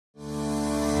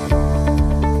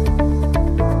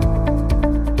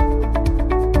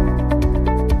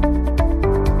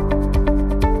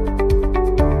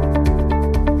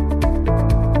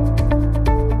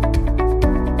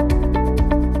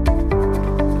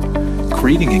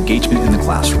Creating Engagement in the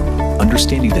Classroom,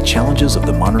 Understanding the Challenges of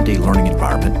the Modern Day Learning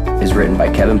Environment is written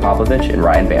by Kevin Popovic and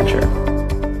Ryan Vanshur.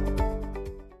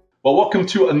 Well, welcome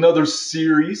to another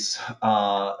series in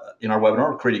our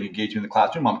webinar, Creating Engagement in the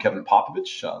Classroom. I'm Kevin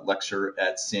Popovic, lecturer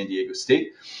at San Diego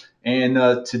State.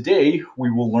 And today we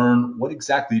will learn what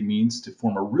exactly it means to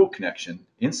form a real connection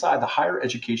inside the higher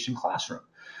education classroom.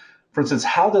 For instance,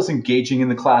 how does engaging in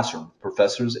the classroom,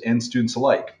 professors and students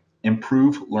alike,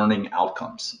 improve learning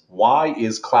outcomes? Why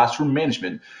is classroom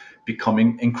management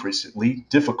becoming increasingly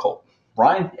difficult?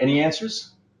 Ryan, any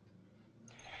answers?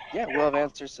 Yeah, we'll have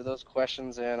answers to those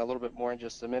questions and a little bit more in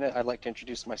just a minute. I'd like to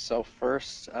introduce myself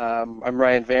first. I'm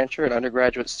Ryan Vanshur, an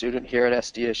undergraduate student here at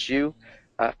SDSU,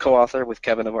 co-author with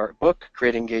Kevin of our book,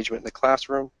 Creating Engagement in the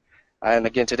Classroom. And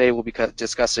again, today we'll be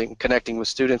discussing connecting with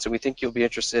students, and we think you'll be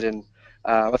interested in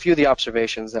a few of the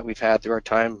observations that we've had through our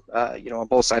time, on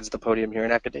both sides of the podium here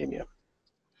in academia.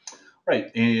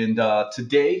 Right, and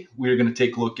today we're going to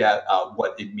take a look at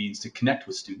what it means to connect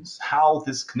with students, how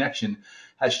this connection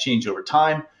has changed over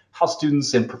time, how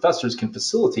students and professors can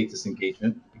facilitate this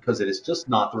engagement, because it is just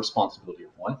not the responsibility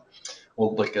of one.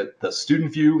 We'll look at the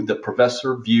student view, the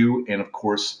professor view, and of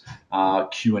course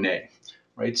Q&A.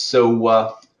 Right,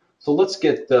 so let's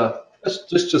get let's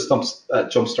just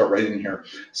jump start right in here.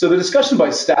 So the discussion by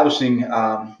establishing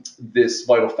this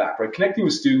vital fact, right? Connecting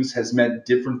with students has meant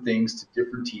different things to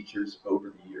different teachers over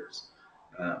the years.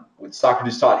 When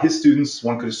Socrates taught his students,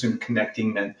 one could assume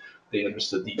connecting meant they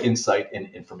understood the insight and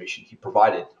information he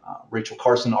provided. Rachel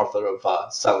Carson, author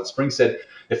of Silent Spring, said,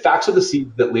 "If facts are the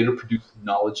seeds that later produce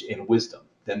knowledge and wisdom,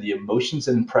 then the emotions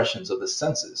and impressions of the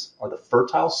senses are the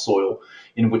fertile soil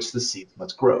in which the seeds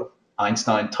must grow."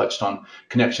 Einstein touched on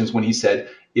connections when he said,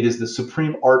 "It is the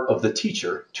supreme art of the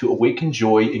teacher to awaken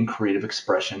joy in creative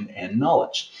expression and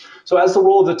knowledge." So as the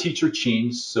role of the teacher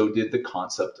changed, so did the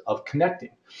concept of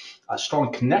connecting. A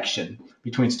strong connection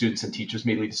between students and teachers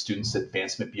may lead to students'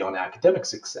 advancement beyond academic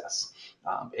success,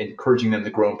 encouraging them to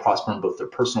grow and prosper in both their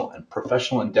personal and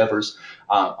professional endeavors.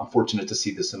 I'm fortunate to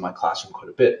see this in my classroom quite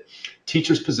a bit.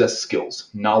 Teachers possess skills,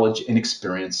 knowledge, and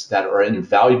experience that are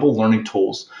invaluable learning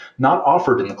tools not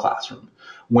offered in the classroom.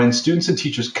 When students and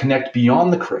teachers connect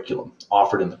beyond the curriculum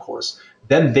offered in the course,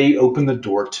 then they open the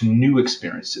door to new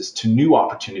experiences, to new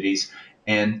opportunities,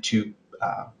 and to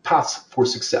paths for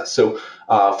success. So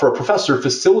for a professor,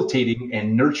 facilitating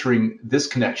and nurturing this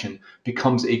connection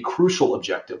becomes a crucial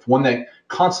objective, one that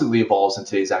constantly evolves in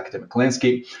today's academic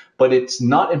landscape, but it's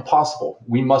not impossible.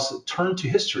 We must turn to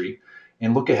history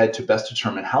and look ahead to best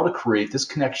determine how to create this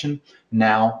connection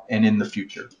now and in the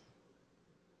future.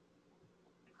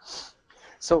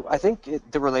 So I think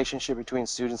the relationship between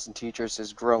students and teachers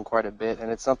has grown quite a bit,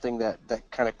 and it's something that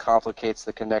kind of complicates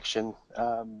the connection.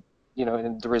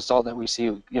 And the result that we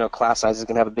see, class size is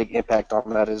going to have a big impact on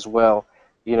that as well.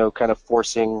 Kind of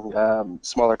forcing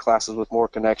smaller classes with more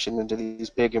connection into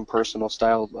these big impersonal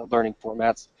style learning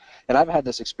formats. And I've had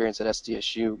this experience at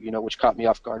SDSU, which caught me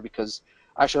off guard because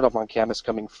I showed up on campus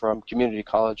coming from community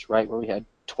college, right, where we had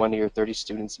 20 or 30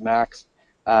 students max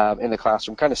in the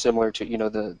classroom, kind of similar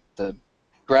to, the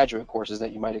graduate courses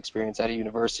that you might experience at a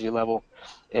university level.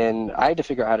 And I had to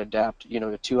figure out how to adapt,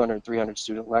 to 200, 300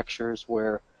 student lectures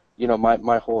where,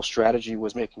 my whole strategy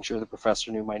was making sure the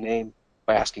professor knew my name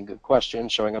by asking good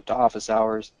questions, showing up to office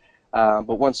hours.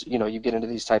 But once, you get into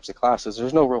these types of classes,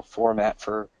 there's no real format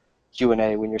for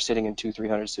Q&A when you're sitting in 200,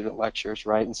 300 student lectures,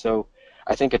 right? And so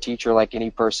I think a teacher, like any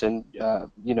person,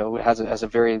 has a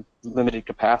very limited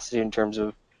capacity in terms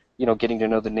of, getting to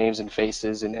know the names and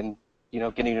faces and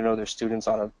getting to know their students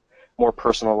on a more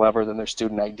personal level than their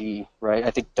student ID, right?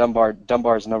 I think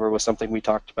Dunbar's number was something we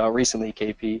talked about recently,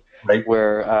 KP, right,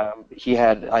 where he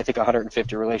had, I think,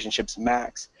 150 relationships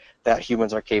max that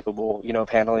humans are capable, of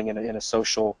handling in a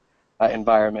social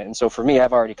environment. And so for me,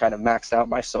 I've already kind of maxed out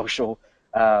my social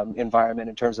environment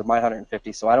in terms of my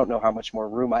 150, so I don't know how much more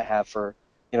room I have for,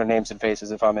 names and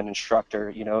faces if I'm an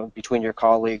instructor, between your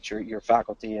colleagues, your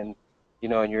faculty, and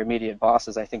and your immediate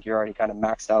bosses. I think you're already kind of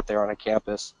maxed out there on a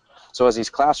campus. So as these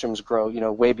classrooms grow,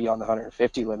 way beyond the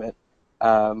 150 limit,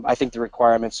 I think the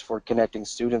requirements for connecting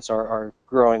students are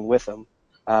growing with them.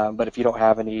 But if you don't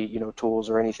have any,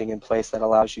 tools or anything in place that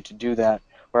allows you to do that,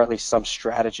 or at least some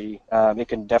strategy, it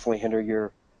can definitely hinder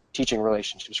your teaching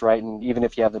relationships, right? And even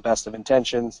if you have the best of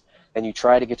intentions and you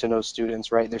try to get to know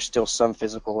students, right, there's still some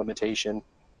physical limitation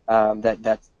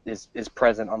that is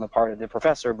present on the part of the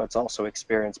professor, but it's also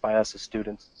experienced by us as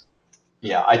students.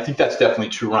 Yeah, I think that's definitely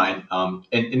true, Ryan.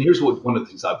 And here's one of the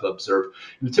things I've observed.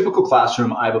 In the typical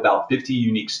classroom, I have about 50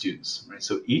 unique students, right?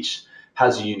 So each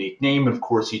has a unique name, and of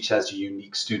course, each has a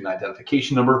unique student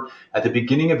identification number. At the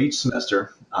beginning of each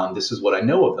semester, this is what I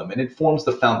know of them, and it forms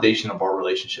the foundation of our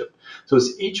relationship. So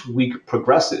as each week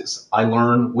progresses, I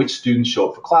learn which students show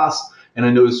up for class, and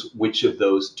I notice which of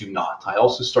those do not. I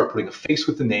also start putting a face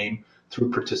with the name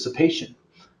through participation.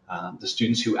 The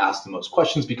students who ask the most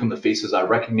questions become the faces I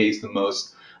recognize the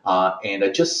most, and I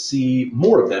just see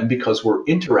more of them because we're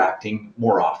interacting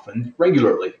more often,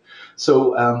 regularly.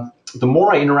 So the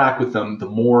more I interact with them, the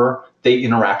more they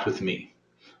interact with me.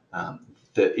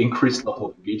 The increased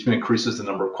level of engagement increases the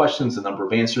number of questions, the number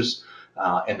of answers,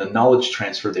 and the knowledge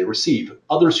transfer they receive.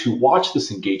 Others who watch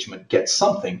this engagement get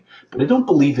something, but I don't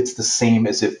believe it's the same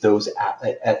as if those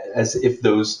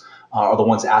are the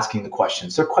ones asking the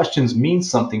questions. Their questions mean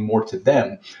something more to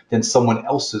them than someone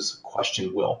else's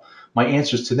question will. My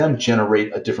answers to them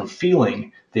generate a different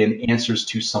feeling than answers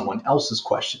to someone else's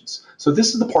questions. So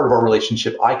this is the part of our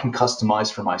relationship I can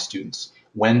customize for my students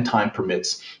when time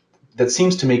permits. That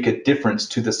seems to make a difference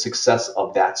to the success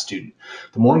of that student.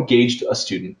 The more engaged a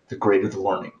student, the greater the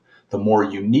learning. The more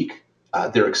unique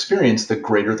their experience, the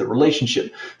greater the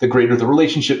relationship. The greater the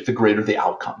relationship, the greater the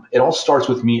outcome. It all starts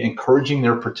with me encouraging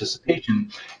their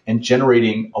participation and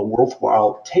generating a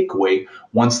worthwhile takeaway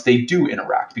once they do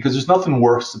interact. Because there's nothing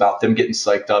worse about them getting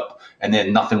psyched up and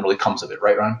then nothing really comes of it,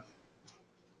 right, Ryan?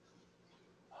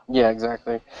 Yeah,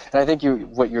 exactly. And I think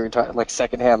what you're talking, like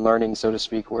secondhand learning, so to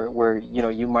speak, where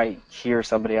you might hear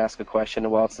somebody ask a question,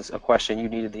 and while it's a question you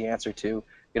needed the answer to,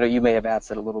 you may have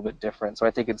asked it a little bit different. So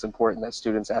I think it's important that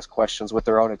students ask questions with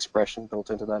their own expression built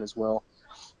into that as well.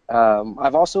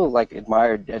 I've also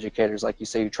admired educators, like you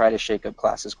say, who try to shake up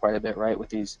classes quite a bit, right, with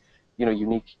these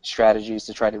unique strategies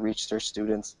to try to reach their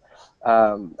students.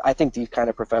 I think these kind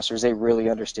of professors, they really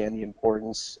understand the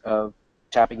importance of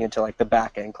tapping into the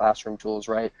back end classroom tools,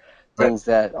 right? Right. Things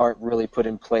that aren't really put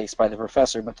in place by the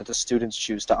professor, but that the students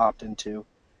choose to opt into.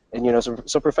 And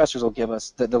so professors will give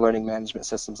us the learning management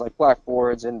systems like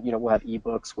Blackboards, and we'll have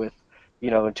ebooks with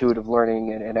intuitive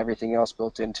learning and everything else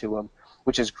built into them,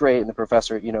 which is great. And the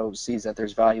professor sees that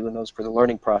there's value in those for the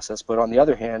learning process. But on the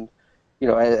other hand,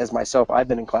 as myself, I've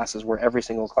been in classes where every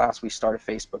single class we start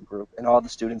a Facebook group, and all the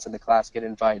students in the class get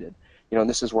invited. And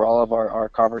this is where all of our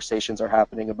conversations are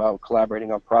happening about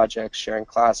collaborating on projects, sharing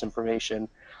class information.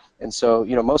 And so,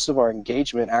 most of our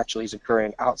engagement actually is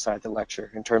occurring outside the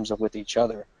lecture in terms of with each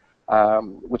other,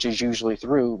 which is usually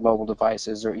through mobile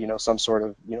devices or, some sort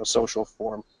of, social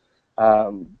form.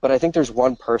 But I think there's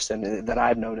one person that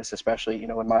I've noticed, especially,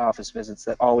 in my office visits,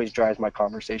 that always drives my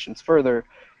conversations further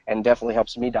and definitely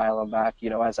helps me dial them back,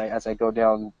 as I go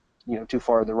down, too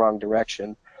far in the wrong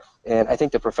direction. And I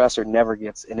think the professor never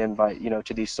gets an invite,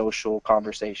 to these social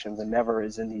conversations, and never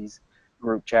is in these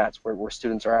group chats where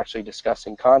students are actually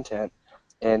discussing content.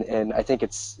 And I think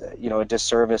it's, a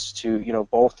disservice to,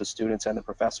 both the students and the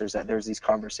professors that there's these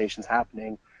conversations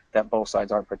happening that both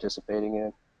sides aren't participating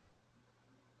in.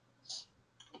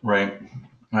 Right.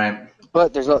 Right.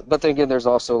 But but then again, there's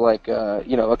also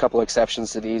a couple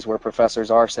exceptions to these where professors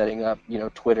are setting up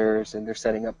Twitters, and they're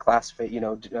setting up class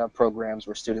programs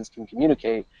where students can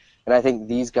communicate. And I think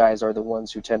these guys are the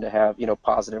ones who tend to have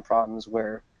positive problems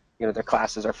where their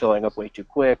classes are filling up way too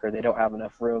quick, or they don't have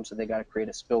enough room, so they got to create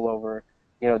a spillover.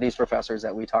 These professors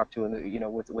that we talk to in the,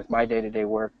 with my day-to-day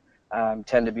work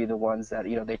tend to be the ones that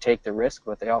they take the risk,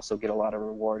 but they also get a lot of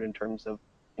reward in terms of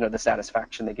the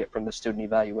satisfaction they get from the student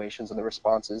evaluations and the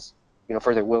responses,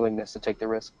 for their willingness to take the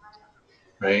risk.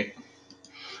 Right.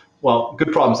 Well,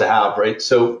 good problems to have, right?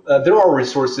 So there are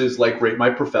resources like Rate My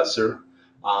Professor,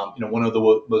 one of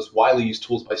the most widely used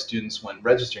tools by students when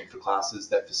registering for classes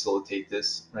that facilitate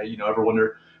this, right? Ever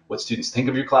wonder what students think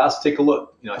of your class? Take a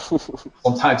look.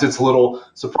 Sometimes it's a little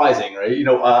surprising, right?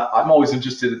 I'm always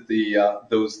interested in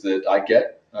those that I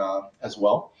get as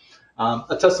well.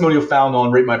 A testimonial found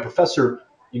on Rate My Professor,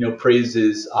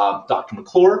 praises Dr.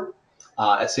 McClure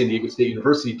at San Diego State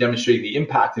University, demonstrating the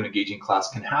impact an engaging class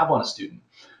can have on a student.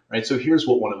 Right, so here's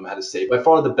what one of them had to say. By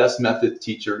far the best method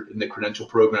teacher in the credential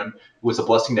program. It was a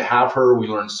blessing to have her. We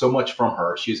learned so much from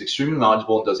her. She is extremely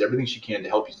knowledgeable and does everything she can to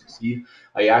help you succeed.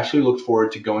 I actually looked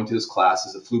forward to going to this class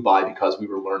as it flew by because we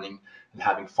were learning and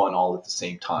having fun all at the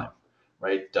same time.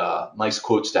 Right, nice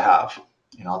quotes to have.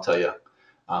 I'll tell you,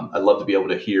 I'd love to be able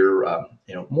to hear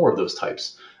more of those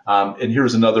types. And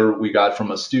here's another we got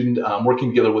from a student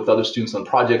working together with other students on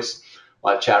projects,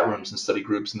 live chat rooms and study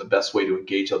groups, and the best way to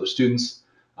engage other students.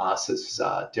 Says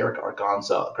Derek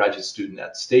Argonza, graduate student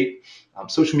at State.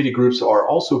 Social media groups are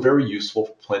also very useful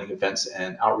for planning events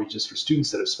and outreaches for students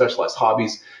that have specialized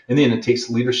hobbies. In the end, it takes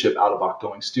leadership out of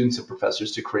outgoing students and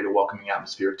professors to create a welcoming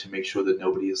atmosphere to make sure that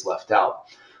nobody is left out.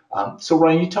 So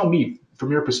Ryan, you tell me,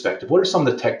 from your perspective, what are some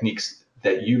of the techniques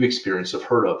that you've experienced or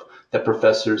heard of that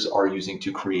professors are using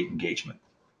to create engagement?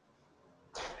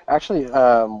 Actually,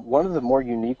 one of the more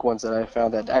unique ones that I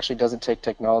found that actually doesn't take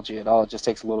technology at all, it just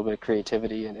takes a little bit of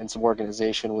creativity and some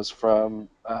organization, was from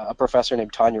a professor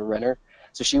named Tanya Renner.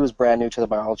 So she was brand new to the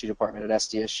biology department at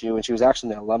SDSU, and she was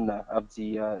actually an alumna of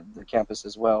the campus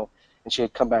as well. And she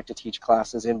had come back to teach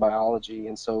classes in biology.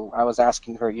 And so I was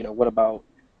asking her, what about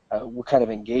what kind of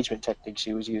engagement technique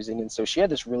she was using. And so she had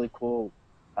this really cool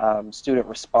student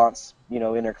response,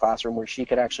 in her classroom where she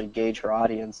could actually gauge her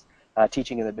audience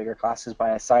teaching in the bigger classes by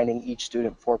assigning each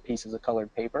student 4 pieces of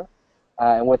colored paper.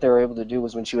 And what they were able to do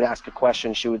was when she would ask a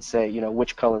question, she would say,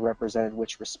 which color represented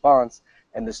which response,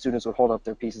 and the students would hold up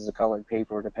their pieces of colored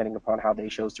paper depending upon how they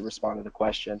chose to respond to the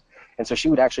question. And so she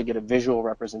would actually get a visual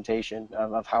representation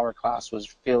of how her class was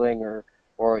feeling,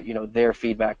 or their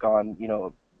feedback on,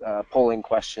 polling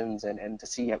questions, and to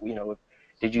see,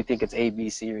 did you think it's A, B,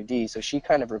 C, or D? So she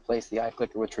kind of replaced the eye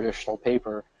clicker with traditional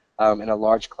paper in a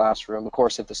large classroom. Of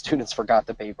course, if the students forgot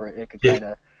the paper, it could kind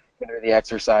of hinder the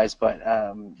exercise. But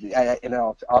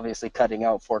obviously, cutting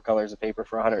out 4 colors of paper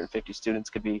for 150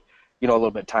 students could be, a little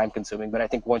bit time consuming. But I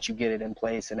think once you get it in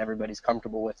place and everybody's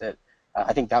comfortable with it,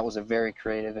 I think that was a very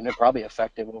creative and probably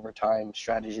effective over time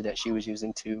strategy that she was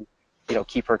using to,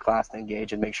 keep her class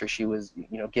engaged and make sure she was,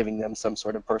 giving them some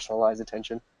sort of personalized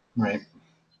attention. Right.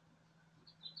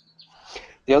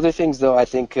 The other things, though, I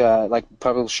think like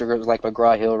publishers like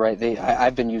McGraw-Hill, right?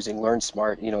 I've been using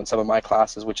LearnSmart, in some of my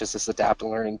classes, which is this adaptive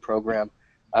learning program,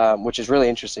 which is really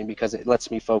interesting because it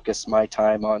lets me focus my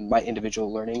time on my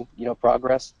individual learning,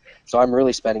 progress. So I'm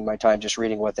really spending my time just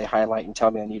reading what they highlight and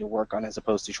tell me I need to work on, as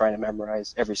opposed to trying to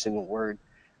memorize every single word.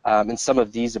 And some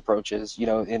of these approaches,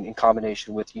 in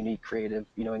combination with unique creative,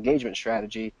 engagement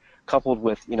strategy, coupled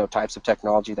with, types of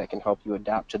technology that can help you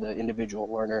adapt to the individual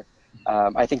learner.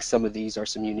 I think some of these are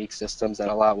some unique systems that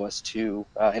allow us to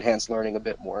enhance learning a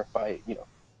bit more by,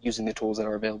 using the tools that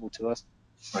are available to us.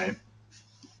 Right.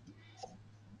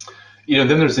 Then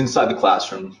there's inside the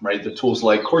classroom, right? The tools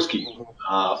like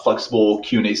CourseKey, flexible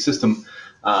Q&A system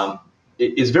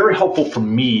is very helpful for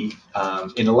me,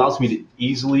 and allows me to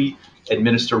easily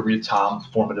administer real-time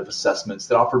formative assessments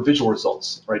that offer visual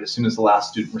results, right? As soon as the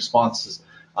last student response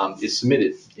is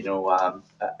submitted,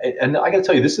 and I got to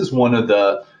tell you, this is one of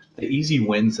the easy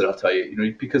wins that I'll tell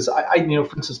you, because I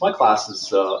for instance, my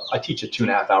classes, I teach a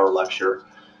 2.5-hour lecture,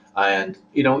 and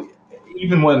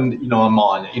even when I'm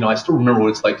on, I still remember what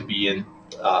it's like to be in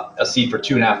a seat for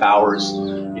 2.5 hours,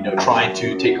 trying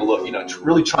to take a look,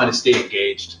 really trying to stay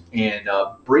engaged, and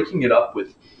breaking it up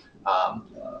with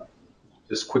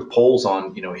just quick polls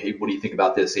on, hey, what do you think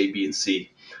about this, A, B, and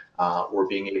C, or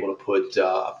being able to put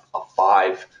a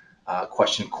 5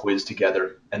 question quiz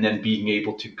together, and then being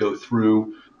able to go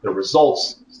through the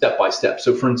results step by step.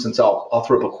 So, for instance, I'll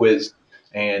throw up a quiz,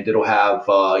 and it'll have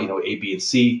A, B, and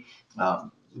C.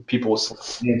 People will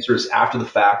select answers after the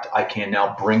fact. I can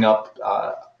now bring up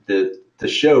the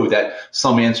show that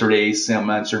some answered A, some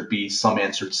answered B, some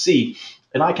answered C.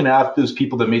 And I can ask those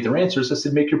people that made their answers, I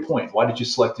said, make your point. Why did you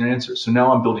select your answer? So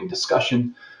now I'm building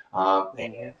discussion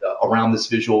around this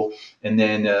visual. And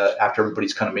then after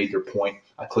everybody's kind of made their point,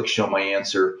 I click show my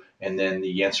answer, and then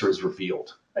the answer is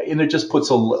revealed. And it just puts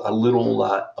a little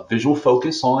a visual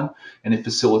focus on, and it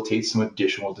facilitates some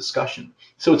additional discussion.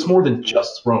 So it's more than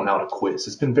just throwing out a quiz.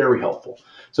 It's been very helpful.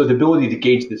 So the ability to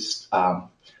gauge this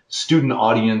student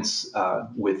audience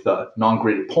with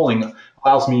non-graded polling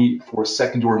allows me for a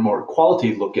second or more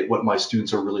qualitative look at what my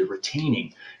students are really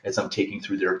retaining as I'm taking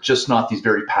through there, just not these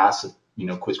very passive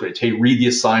quiz grades. Hey, read the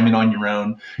assignment on your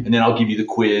own, and then I'll give you the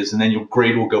quiz, and then your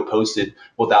grade will go posted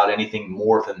without anything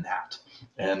more than that.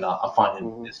 And I'm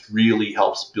finding this really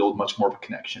helps build much more of a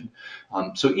connection.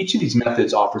 So each of these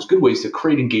methods offers good ways to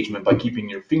create engagement by keeping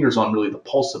your fingers on really the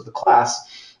pulse of the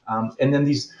class. And then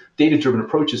these data-driven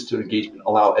approaches to engagement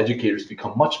allow educators to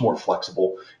become much more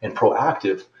flexible and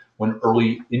proactive when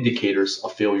early indicators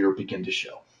of failure begin to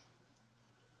show.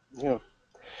 Yeah.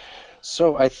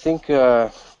 So I think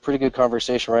pretty good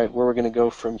conversation, right? Where we're going to go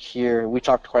from here. We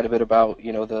talked quite a bit about,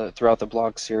 throughout the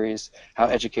blog series, how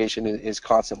education is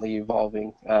constantly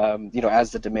evolving,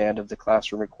 as the demand of the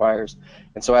classroom requires.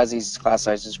 And so as these class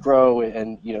sizes grow,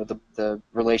 and, the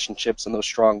relationships and those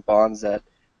strong bonds that,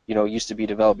 used to be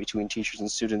developed between teachers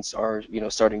and students are,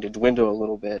 starting to dwindle a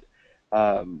little bit.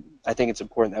 I think it's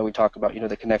important that we talk about,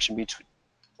 the connection between,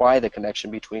 why the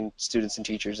connection between students and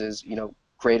teachers is,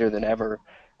 greater than ever.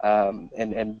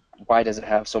 And why does it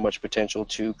have so much potential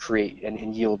to create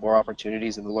and yield more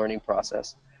opportunities in the learning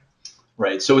process?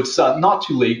 Right. So it's not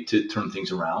too late to turn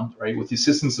things around, right? With the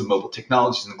assistance of mobile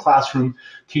technologies in the classroom,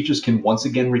 teachers can once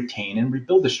again retain and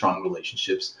rebuild the strong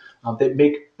relationships that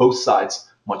make both sides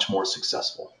much more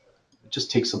successful. It just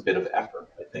takes a bit of effort,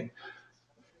 I think.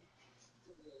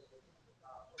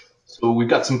 So we've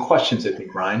got some questions, I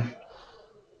think, Ryan.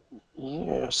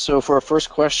 Yeah. So for our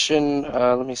first question,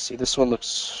 let me see. This one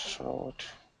looks.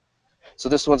 So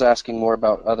this one's asking more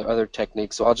about other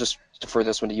techniques. So I'll just defer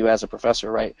this one to you as a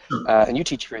professor, right? And you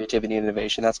teach creativity and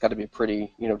innovation. That's got to be a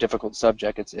pretty difficult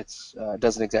subject. It's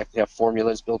doesn't exactly have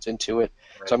formulas built into it.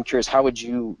 So Right. I'm curious, how would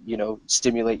you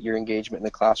stimulate your engagement in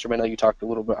the classroom? I know you talked a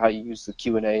little bit how you use the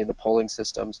Q&A and the polling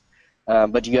systems,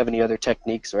 but do you have any other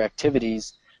techniques or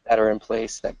activities that are in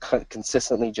place that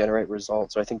consistently generate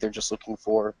results? Or I think they're just looking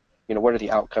for what are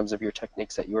the outcomes of your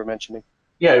techniques that you were mentioning?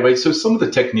 Yeah, right. So some of the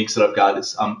techniques that I've got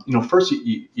is, first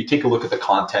you take a look at the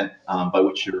content by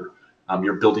which you're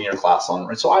building your class on,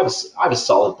 right? So I have a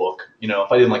solid book.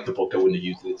 If I didn't like the book, I wouldn't have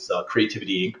used it. It's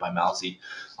Creativity Inc. by Mousy.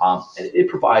 And it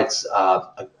provides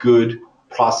a good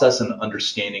process and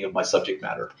understanding of my subject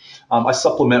matter. I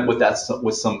supplement with that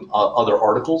with some other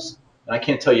articles, and I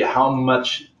can't tell you how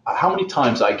many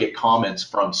times I get comments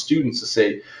from students to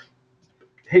say,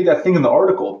 "Hey, that thing in the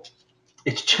article,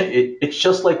 it's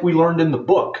just like we learned in the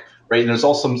book, right?" And there's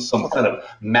also some kind of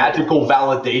magical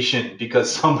validation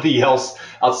because somebody else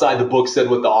outside the book said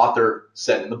what the author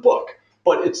said in the book.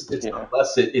 But it's Yeah.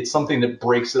 nonetheless it's something that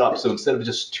breaks it up. So instead of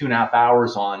just 2.5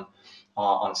 hours on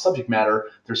subject matter,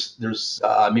 there's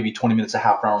maybe 20 minutes, a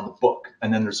half hour on the book,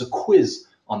 and then there's a quiz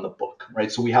on the book,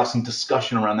 right? So we have some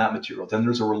discussion around that material. Then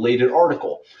there's a related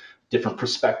article, different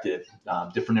perspective,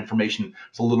 different information.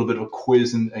 It's a little bit of a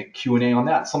quiz and a Q&A on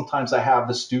that. Sometimes I have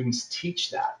the students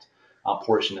teach that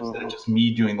portion instead of Mhm. just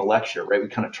me doing the lecture, right? We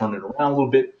kind of turn it around a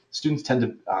little bit. Students tend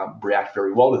to react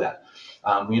very well to that.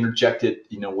 We interject it,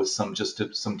 with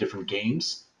some different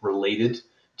games related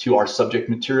to our subject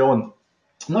material, and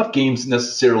not games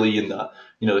necessarily in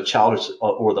the childish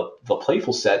or the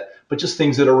playful set, but just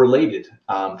things that are related.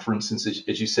 For instance,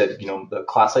 as you said, the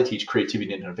class I teach,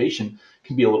 creativity and innovation,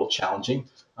 can be a little challenging.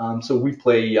 So we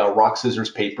play rock, scissors,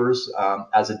 papers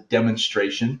as a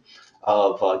demonstration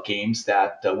of games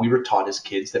that we were taught as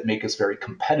kids that make us very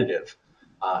competitive.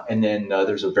 And then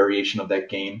there's a variation of that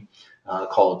game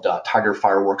called Tiger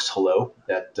Fireworks Hello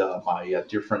that my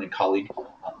dear friend and colleague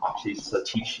Akshay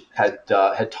Satish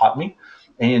had taught me,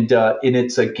 and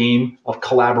it's a game of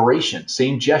collaboration,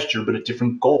 same gesture but a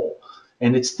different goal.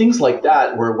 And it's things like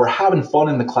that where we're having fun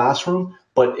in the classroom,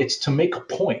 but it's to make a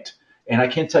point. And I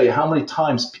can't tell you how many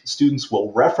times students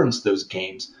will reference those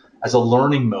games as a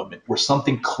learning moment where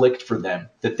something clicked for them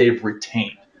that they've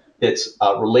retained, that's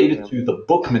related Yeah. to the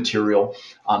book material,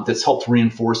 that's helped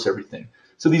reinforce everything.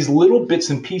 So these little bits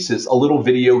and pieces, a little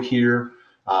video here,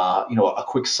 a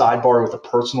quick sidebar with a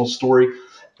personal story.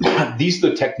 These are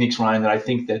the techniques, Ryan, that I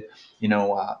think that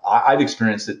I've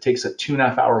experienced. It takes a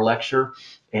 2.5 hour lecture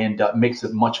and makes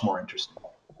it much more interesting.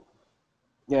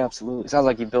 Yeah, absolutely. Sounds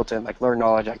like you built in like learn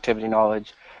knowledge, activity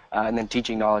knowledge, and then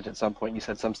teaching knowledge at some point. You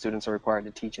said some students are required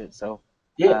to teach it, so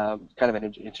Yeah, kind of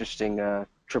an interesting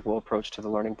triple approach to the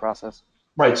learning process.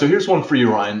 right. So here's one for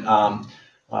you, Ryan.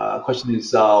 Question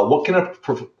is, what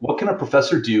can a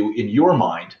professor do in your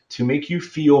mind to make you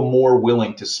feel more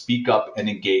willing to speak up and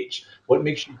engage? What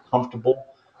makes you comfortable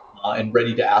and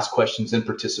ready to ask questions and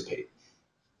participate?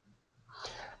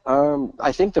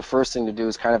 I think the first thing to do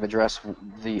is kind of address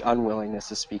the unwillingness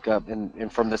to speak up.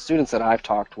 And from the students that I've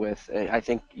talked with, I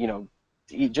think,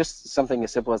 just something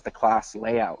as simple as the class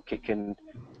layout can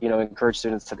encourage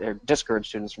students to, or discourage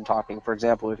students from talking. For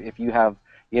example, if you have,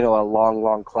 a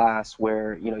long class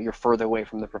where, you're further away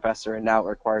from the professor and now it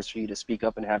requires for you to speak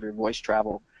up and have your voice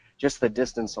travel, just the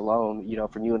distance alone,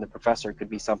 from you and the professor could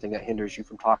be something that hinders you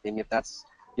from talking if that's,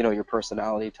 your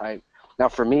personality type. Now,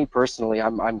 for me personally,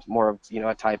 I'm more of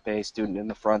a type A student in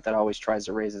the front that always tries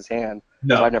to raise his hand,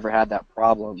 so No. I've never had that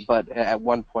problem. But at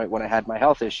one point when I had my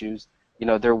health issues,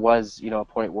 there was a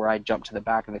point where I jumped to the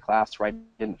back of the class where I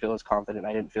didn't feel as confident,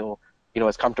 I didn't feel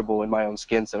as comfortable in my own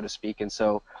skin, so to speak, and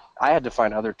so I had to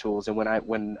find other tools. And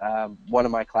when one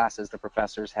of my classes, the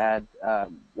professors had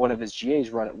one of his GAs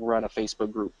run a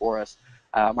Facebook group for us.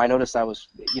 I noticed I was,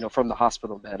 from the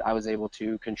hospital bed, I was able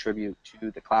to contribute to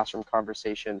the classroom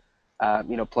conversation,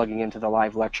 plugging into the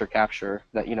live lecture capture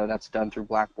that, that's done through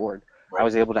Blackboard. I Right.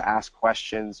 was able to ask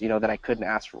questions, that I couldn't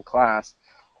ask from class.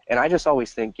 And I just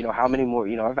always think, how many more,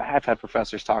 I've had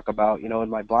professors talk about, in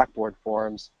my Blackboard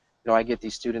forums, I get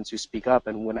these students who speak up,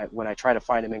 and when I try to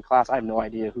find them in class, I have no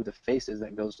idea who the face is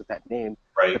that goes with that name,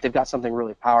 Right. but they've got something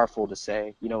really powerful to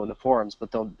say, in the forums, but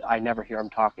I never hear them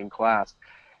talk in class.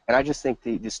 And I just think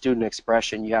the student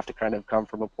expression, you have to kind of come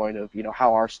from a point of,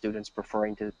 how are students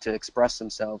preferring to express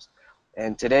themselves?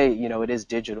 And today, it is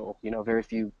digital. Very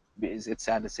few, it's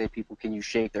sad to say, people can you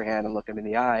shake their hand and look them in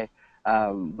the eye,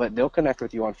 but they'll connect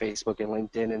with you on Facebook and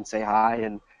LinkedIn and say hi,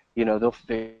 and they'll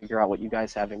figure out what you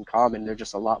guys have in common. They're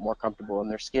just a lot more comfortable in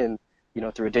their skin,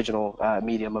 through a digital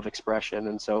medium of expression.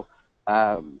 And so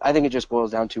I think it just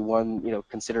boils down to one,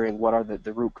 considering what are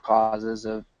the root causes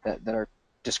of that are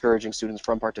discouraging students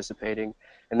from participating,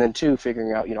 and then two,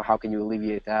 figuring out, how can you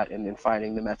alleviate that, and then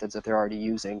finding the methods that they're already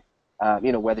using,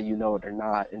 whether you know it or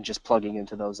not, and just plugging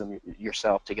into those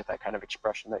yourself to get that kind of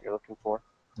expression that you're looking for.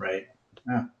 Right.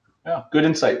 Yeah. Good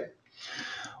insight.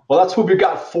 Well, that's what we've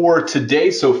got for today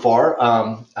so far.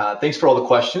 Thanks for all the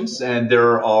questions, and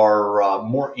there are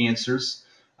more answers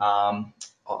on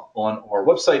our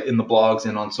website, in the blogs,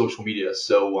 and on social media.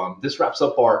 So this wraps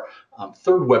up our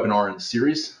third webinar in the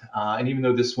series. And even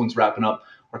though this one's wrapping up,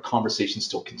 our conversations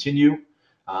still continue.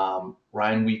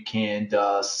 Ryan, we can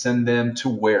send them to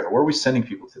where? Where are we sending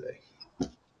people today?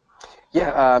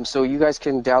 Yeah, so you guys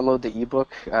can download the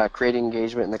ebook, Creating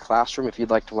Engagement in the Classroom, if you'd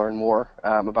like to learn more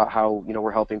about how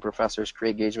we're helping professors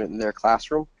create engagement in their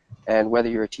classroom. And whether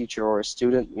you're a teacher or a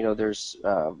student, there's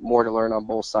more to learn on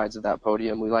both sides of that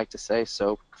podium, we like to say.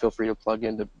 So feel free to plug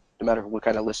in, no matter what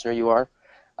kind of listener you are.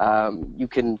 You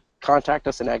can contact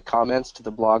us and add comments to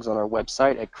the blogs on our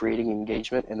website at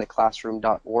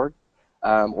creatingengagementintheclassroom.org,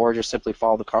 or just simply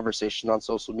follow the conversation on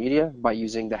social media by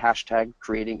using the hashtag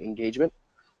creatingengagement.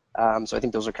 So I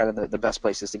think those are kind of the best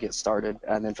places to get started,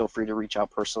 and then feel free to reach out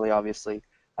personally, obviously,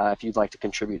 if you'd like to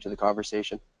contribute to the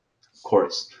conversation. Of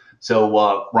course.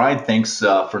 So Ryan, thanks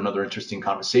for another interesting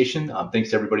conversation. Thanks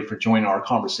to everybody for joining our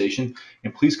conversation,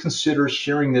 and please consider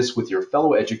sharing this with your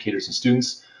fellow educators and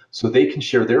students so they can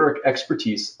share their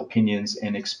expertise, opinions,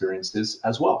 and experiences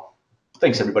as well.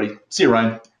 Thanks, everybody. See you,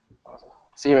 Ryan.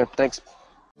 See you, man. Thanks.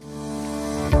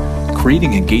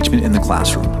 Creating Engagement in the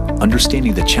Classroom,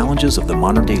 Understanding the Challenges of the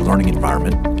Modern-Day Learning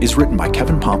Environment is written by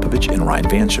Kevin Popovic and Ryan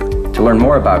Vanshur. To learn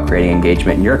more about creating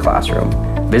engagement in your classroom,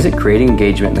 visit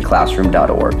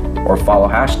creatingengagementintheclassroom.org or follow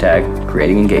hashtag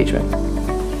creatingengagement.